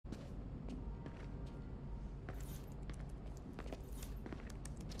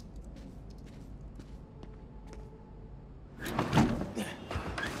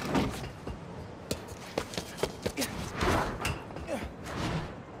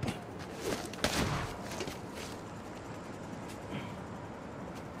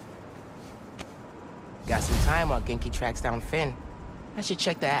time while Genki tracks down Finn. I should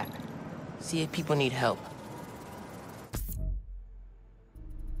check the app. See if people need help.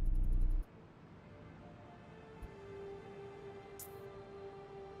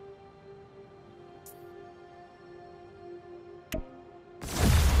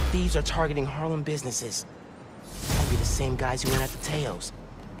 Thieves are targeting Harlem businesses. Might be the same guys who went after Teo's.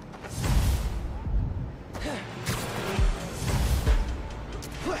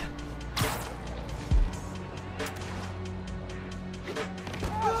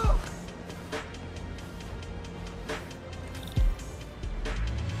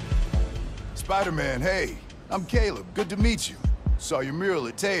 Spiderman, hey. I'm Caleb. Good to meet you. Saw your mural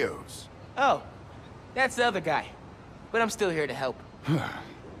at Teo's. Oh, that's the other guy. But I'm still here to help.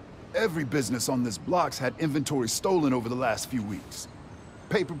 Every business on this block's had inventory stolen over the last few weeks.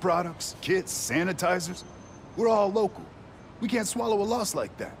 Paper products, kits, sanitizers. We're all local. We can't swallow a loss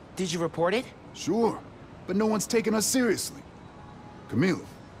like that. Did you report it? Sure, but no one's taking us seriously. Camila,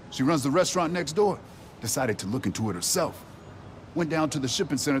 she runs the restaurant next door. Decided to look into it herself. Went down to the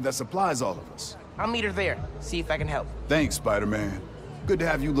shipping center that supplies all of us. I'll meet her there, see if I can help. Thanks, Spider-Man. Good to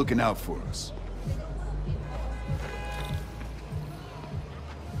have you looking out for us.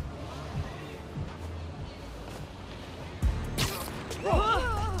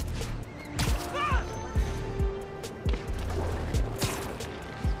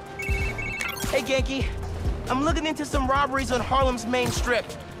 Hey, Genki. I'm looking into some robberies on Harlem's main strip.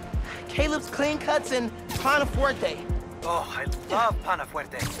 Caleb's Clean Cuts and Pana Fuerte. Oh, I love Pana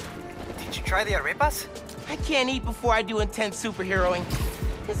Fuerte. Did you try the arepas? I can't eat before I do intense superheroing.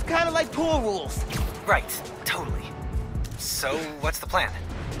 It's kind of like pool rules. Right, totally. So, what's the plan?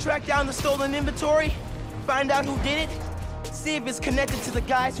 Track down the stolen inventory, find out who did it, see if it's connected to the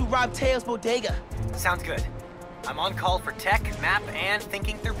guys who robbed Teo's bodega. Sounds good. I'm on call for tech, map, and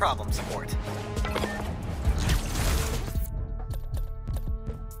thinking through problem support.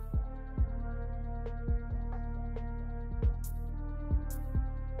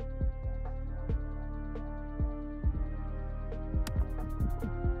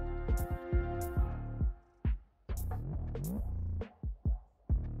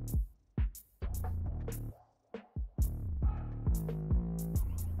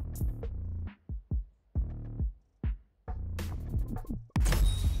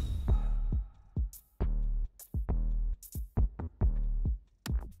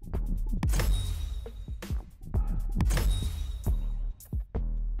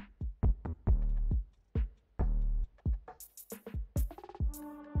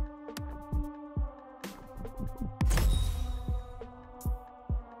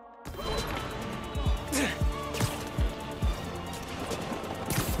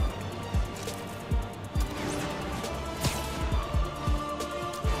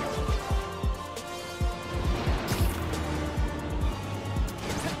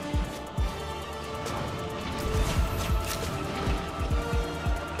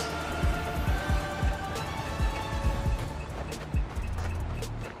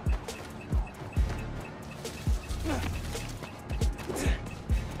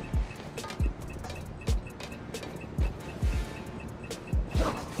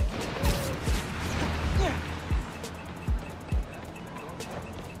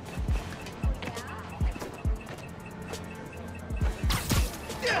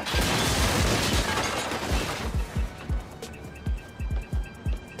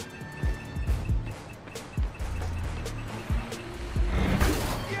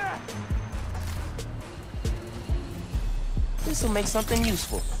 This'll make something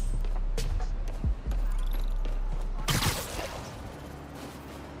useful.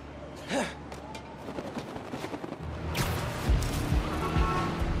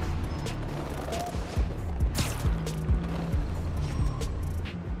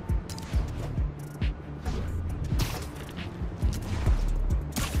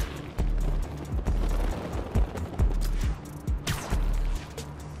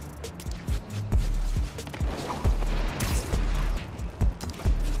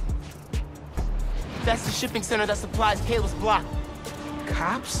 That's the shipping center that supplies Caleb's block.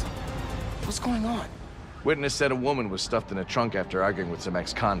 Cops? What's going on? Witness said a woman was stuffed in a trunk after arguing with some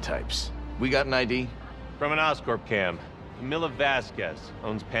ex-con types. We got an ID? From an Oscorp cam. Camila Vasquez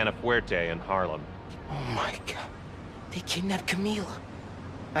owns Pana Fuerte in Harlem. Oh my god. They kidnapped Camila.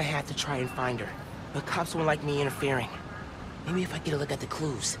 I had to try and find her, but cops won't like me interfering. Maybe if I get a look at the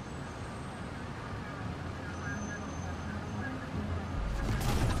clues.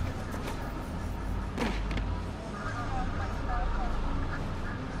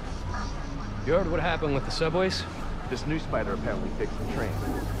 You heard what happened with the subways? This new spider apparently fixed the train.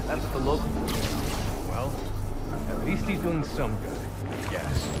 That's what the local... Well, At least he's doing some good.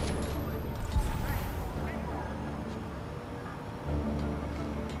 Yes.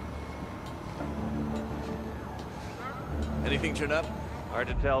 Anything turn up? Hard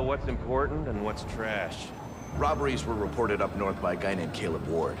to tell what's important and what's trash. Robberies were reported up north by a guy named Caleb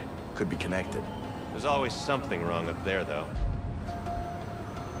Ward. Could be connected. There's always something wrong up there, though.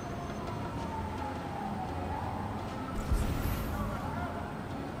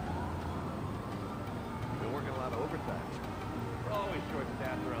 Been working a lot of overtime. We're always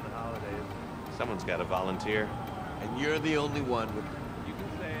short-staffed around the holidays. Someone's got to volunteer. And you're the only one with... You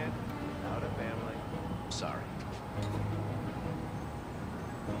can say it. Out of family. Sorry.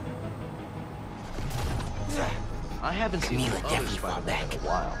 I haven't seen Camila the other definitely fought Spider-Man back. in a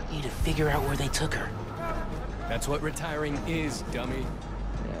while. Need to figure out where they took her. That's what retiring is, dummy.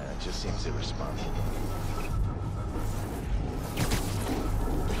 Yeah, it just seems irresponsible.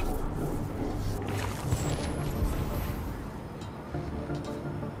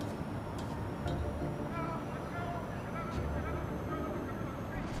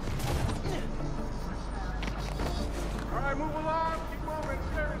 All right, move along. Keep moving.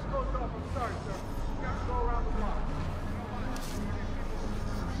 Steering's close off. I'm sorry, sir. You got to go around the block.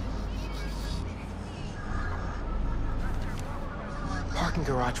 Parking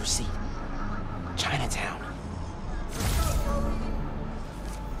garage receipt. Chinatown.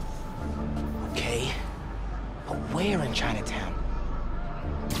 Okay. But where in Chinatown?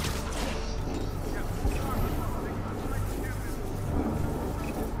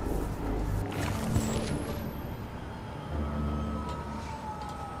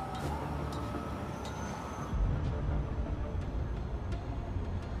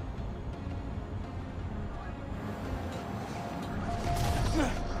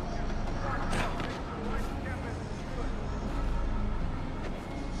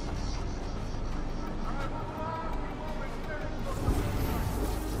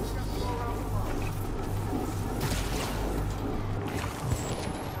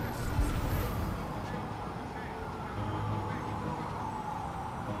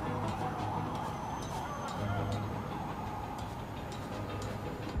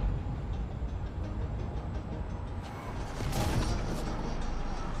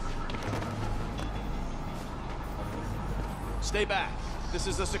 Stay back. This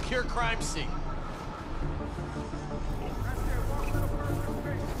is a secure crime scene.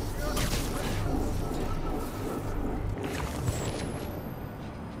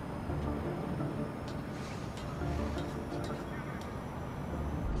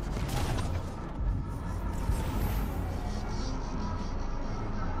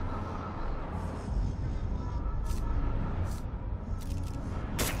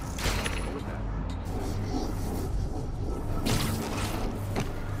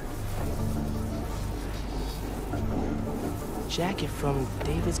 Jacket from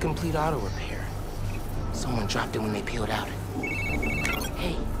David's Complete Auto Repair. Someone dropped it when they peeled out.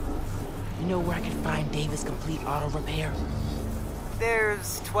 Hey, you know where I can find David's Complete Auto Repair?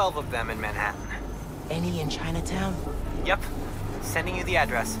 There's 12 of them in Manhattan. Any in Chinatown? Yep. Sending you the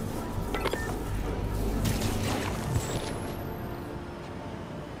address.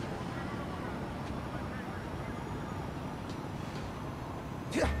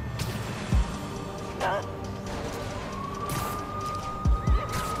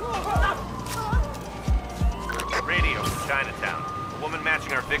 Radio from Chinatown. A woman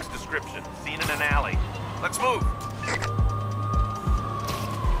matching our Vic's description. Seen in an alley. Let's move!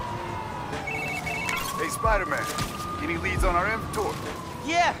 Hey, Spider-Man. Any leads on our inventory?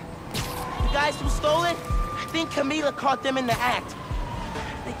 Yeah! The guys who stole it? I think Camila caught them in the act.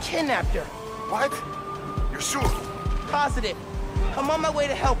 They kidnapped her. What? You're sure? Positive. I'm on my way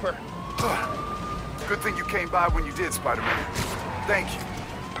to help her. Good thing you came by when you did, Spider-Man. Thank you.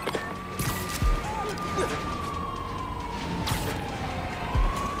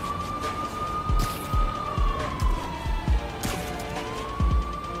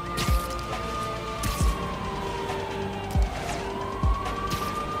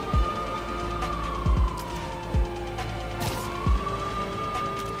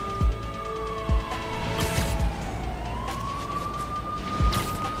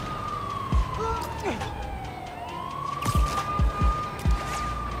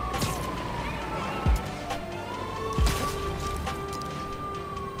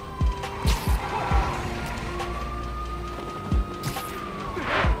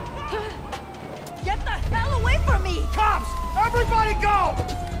 Get the hell away from me! Cops! Everybody go!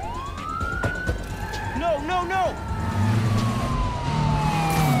 No, no, no!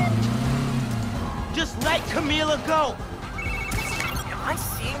 Just let Camila go! Am I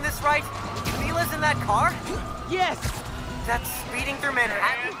seeing this right? Camila Camila's in that car? Yes! That's speeding through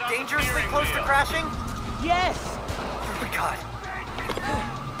Manhattan, dangerously close to crashing? Yes! Oh my god.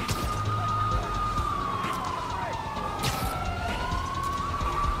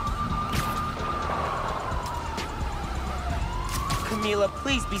 Camila,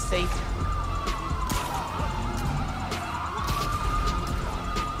 please be safe.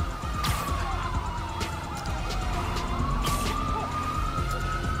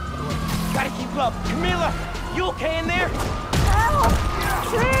 Gotta keep up. Camila, you okay in there? Help!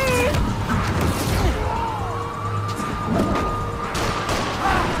 Please!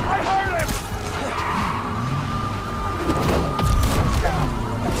 I heard him!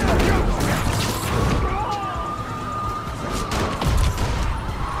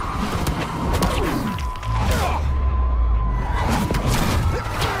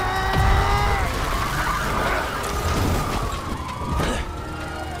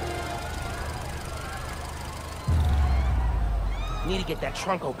 Need to get that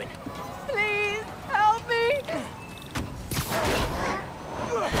trunk open. Please, help me!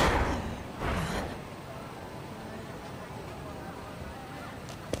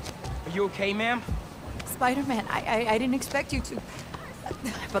 Are you okay, ma'am? Spider-Man, I didn't expect you to.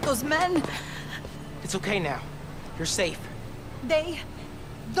 But those men, It's okay now. You're safe.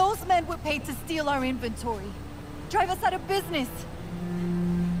 those men were paid to steal our inventory. Drive us out of business.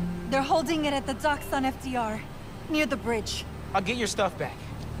 They're holding it at the docks on FDR, near the bridge. I'll get your stuff back.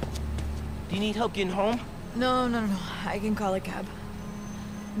 Do you need help getting home? No. I can call a cab.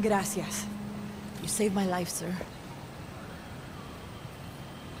 Gracias. You saved my life, sir.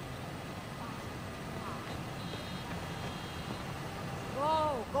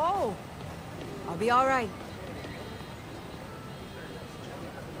 Go. I'll be all right.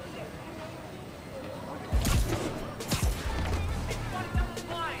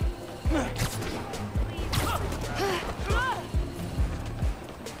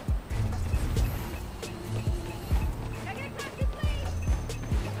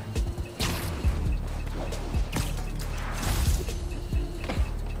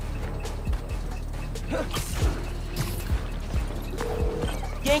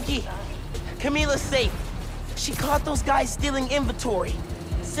 Yankee, Camila's safe. She caught those guys stealing inventory.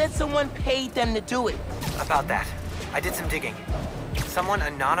 Said someone paid them to do it. About that, I did some digging. Someone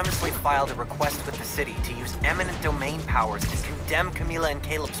anonymously filed a request with the city to use eminent domain powers to condemn Camila and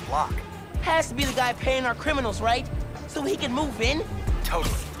Caleb's block. Has to be the guy paying our criminals, right? So he can move in?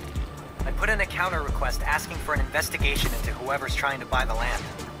 Totally. I put in a counter request asking for an investigation into whoever's trying to buy the land.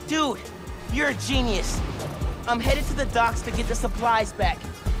 Dude, you're a genius. I'm headed to the docks to get the supplies back.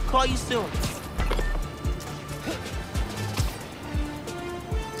 Call you soon.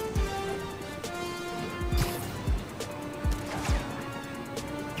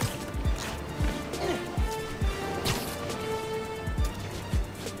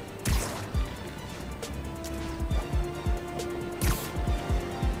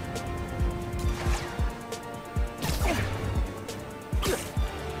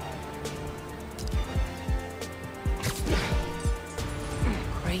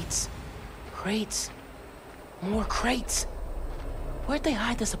 Crates. More crates. Where'd they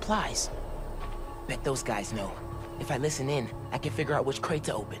hide the supplies? Bet those guys know. If I listen in, I can figure out which crate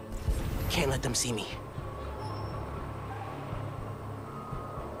to open. Can't let them see me.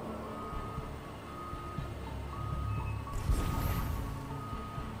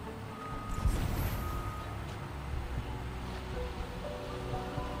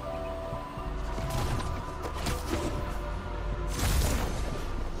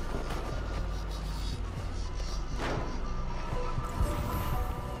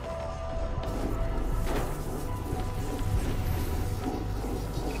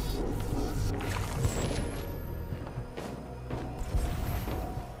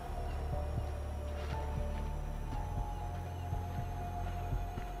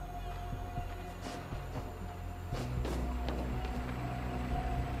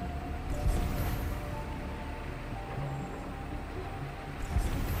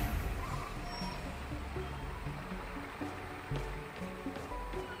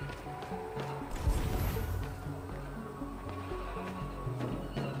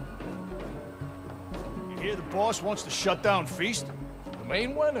 Hear the boss wants to shut down Feast? The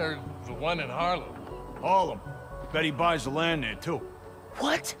main one or the one in Harlem? All of them. Bet he buys the land there, too.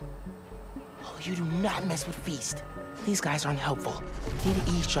 What? Oh, you do not mess with Feast. These guys aren't helpful. Need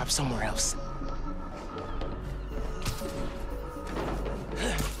to eavesdrop somewhere else.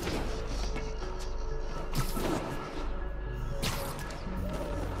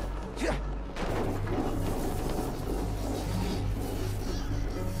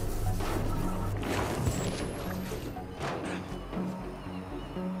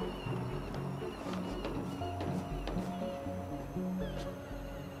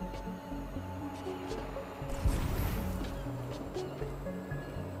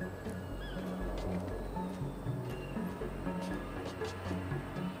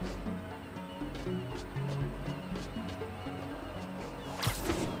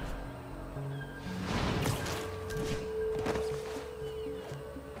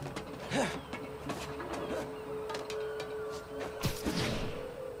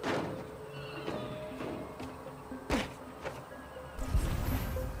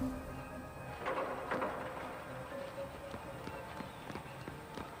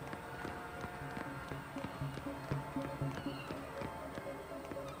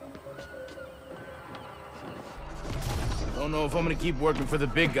 Don't know if I'm gonna keep working for the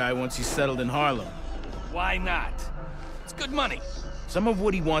big guy once he's settled in Harlem. Why not? It's good money. Some of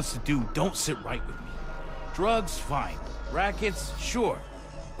what he wants to do don't sit right with me. Drugs, fine. Rackets, sure.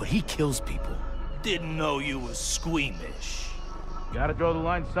 But he kills people. Didn't know you was squeamish. Gotta draw the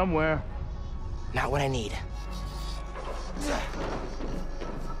line somewhere. Not what I need.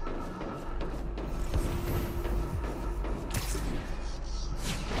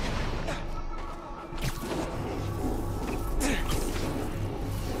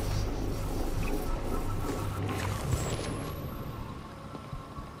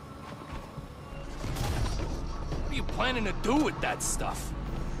 What are you planning to do with that stuff?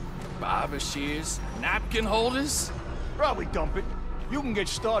 Barber shears? Napkin holders? Probably dump it. You can get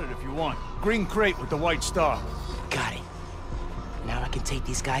started if you want. Green crate with the white star. Got it. Now I can take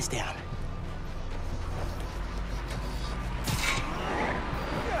these guys down.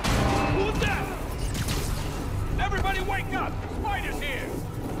 Who's that? Everybody wake up! Spider's here!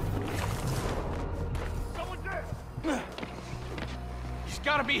 Someone dead! He's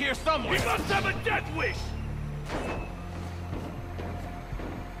gotta be here somewhere! He must have a death wish!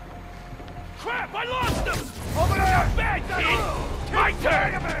 Crap! I lost him! Over there! Bad kid! My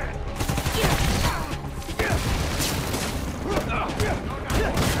turn!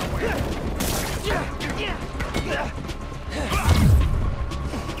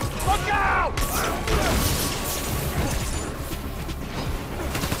 Look out!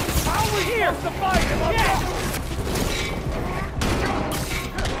 Over here! The fight! Yeah!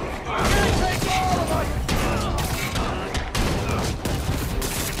 Take all of us!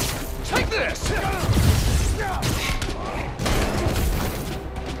 Take this!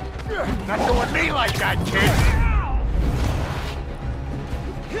 Not doing me like that, kid!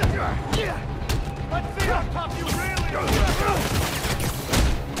 Let's see how tough you really are!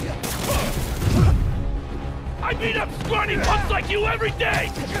 I beat up scrawny punks like you every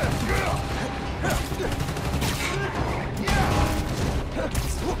day!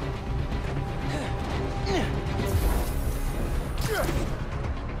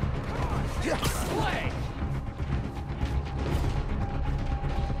 Play!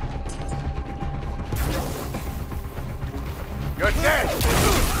 You're dead!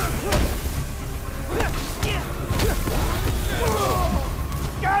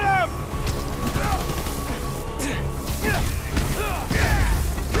 Got him!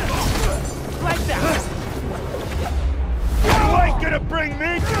 Like that! You ain't gonna bring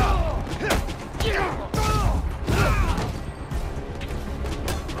me down!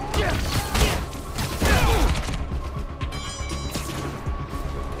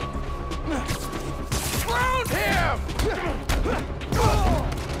 Ground him!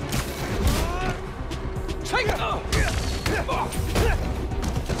 Take it!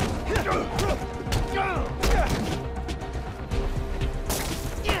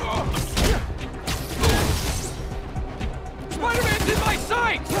 Spider-Man's in my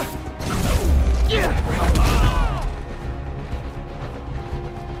sight!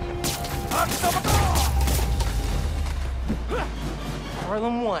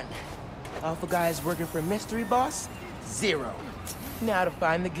 Harlem 1. Alpha guys working for mystery boss? 0. Now to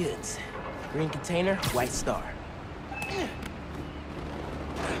find the goods. Green container, white star.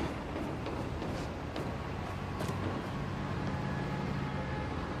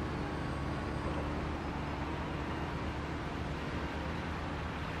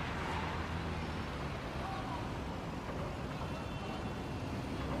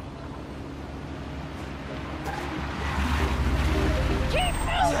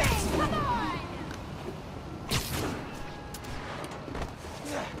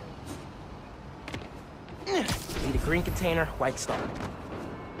 Need a green container, white star.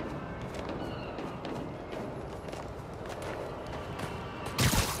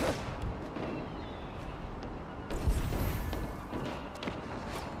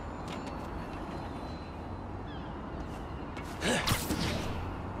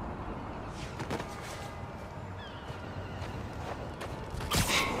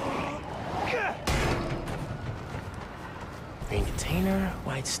 Green container,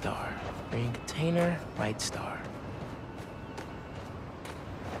 white star. Green container, white star.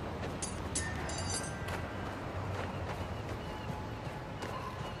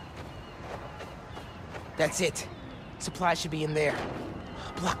 That's it. Supplies should be in there.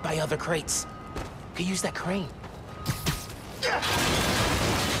 Blocked by other crates. Could use that crane.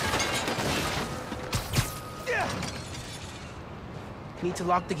 Need to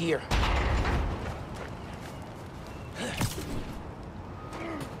lock the gear.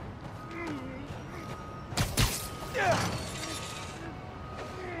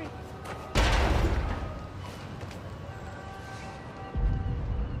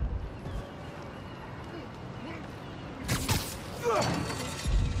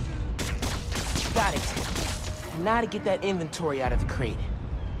 Now to get that inventory out of the crate.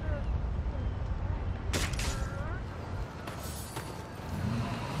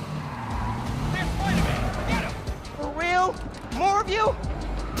 There's Spiderman! Get him! For real? More of you?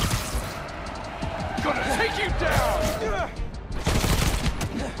 Gonna take you down!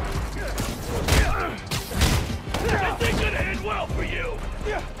 This ain't gonna end well for you!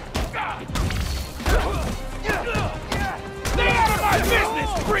 Stay out of my business,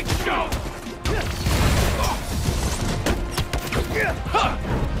 freak show! Your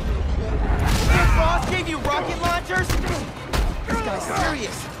boss gave you rocket launchers? This guy's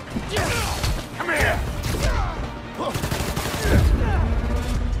serious. Come here!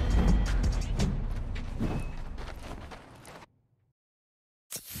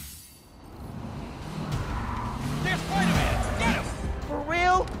 There's Spider-Man! Get him! For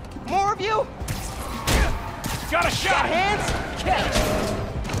real? More of you? Got a shot! Got hands? Catch!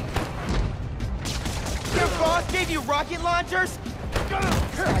 Your boss gave you rocket launchers?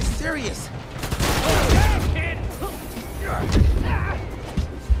 This guy's serious. Down, kid!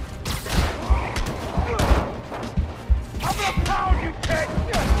 I'm gonna pound you, kid!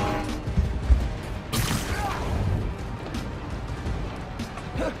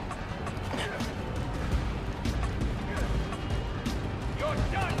 You're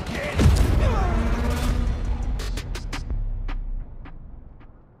done, kid!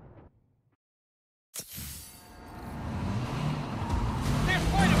 There's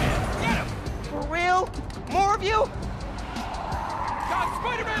Spider-Man! Get him! For real? More of you? Got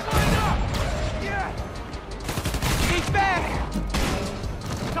Spider-Man lined up! Yeah! He's back!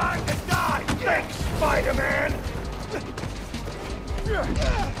 Time to die! Thanks, Spider-Man!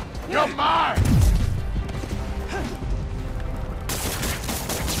 You're mine!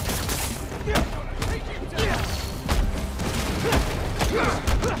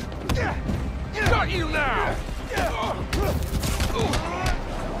 Got you now!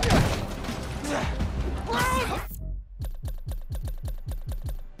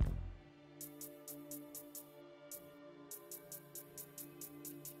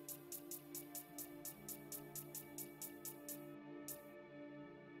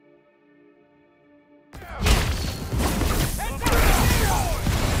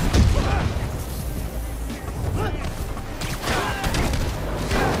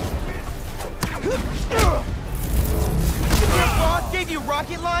 Your boss gave you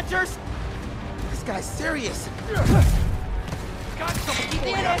rocket launchers? This guy's serious. Got some He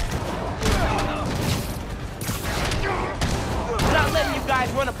did it! Not letting you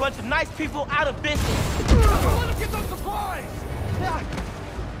guys run a bunch of nice people out of business. Let him get those supplies!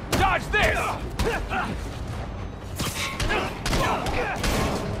 Dodge this!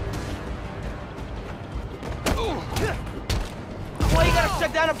 Why you gotta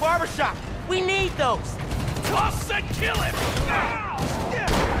shut down a barbershop? We need those. Toss and kill him!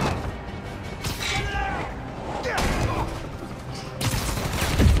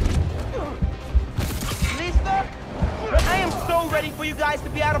 Lisa, I am so ready for you guys to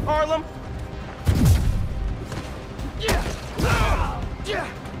be out of Harlem.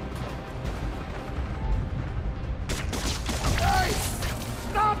 Hey!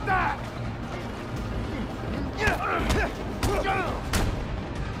 Stop that!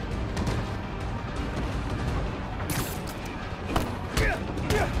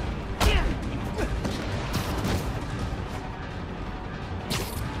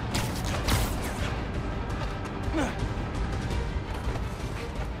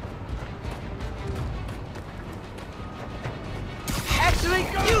 Actually,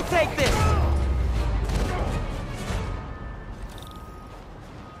 you take this.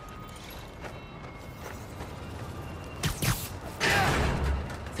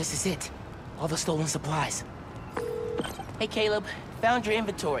 This is it. All the stolen supplies. Hey, Caleb. Found your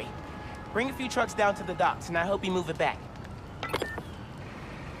inventory. Bring a few trucks down to the docks, and I hope you move it back.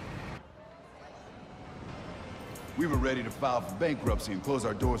 We were ready to file for bankruptcy and close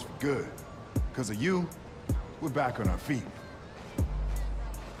our doors for good. Because of you, we're back on our feet.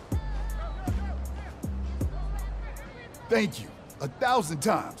 Thank you. 1,000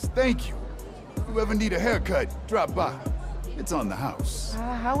 times. Thank you. If you ever need a haircut, drop by. It's on the house.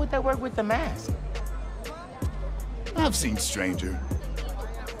 How would that work with the mask? I've seen stranger.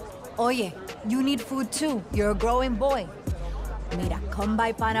 Oye, you need food too. You're a growing boy. Mira, come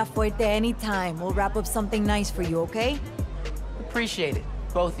by Pana Fuerte anytime. We'll wrap up something nice for you, okay? Appreciate it,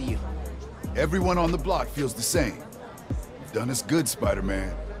 both of you. Everyone on the block feels the same. You've done us good,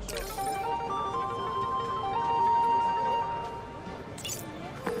 Spider-Man.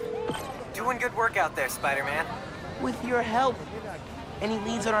 Doing good work out there, Spider-Man. With your help. Any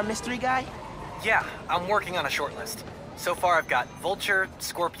leads on our mystery guy? Yeah, I'm working on a shortlist. So far I've got Vulture,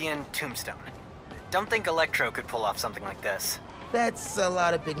 Scorpion, Tombstone. Don't think Electro could pull off something like this. That's a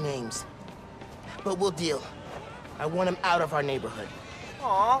lot of big names. But we'll deal. I want him out of our neighborhood.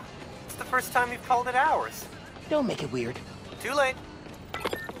 Aw, it's the first time you've called it ours. Don't make it weird. Too late.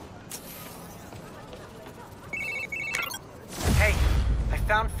 Hey, I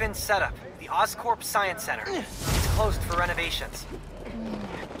found Finn's setup, the Oscorp Science Center. It's closed for renovations.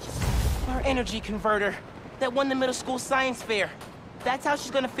 Our energy converter that won the middle school science fair. That's how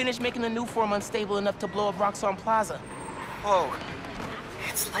she's gonna finish making the new form unstable enough to blow up Roxxon Plaza. Whoa.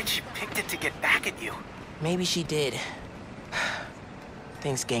 It's like she picked it to get back at you. Maybe she did.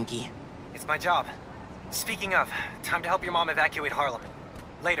 Thanks, Genki. It's my job. Speaking of, time to help your mom evacuate Harlem.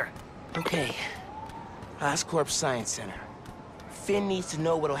 Later. Okay. Oscorp Science Center. Finn needs to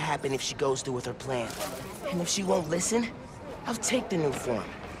know what'll happen if she goes through with her plan. And if she won't listen, I'll take the new form.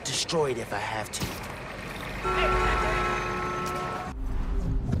 Destroy it if I have to.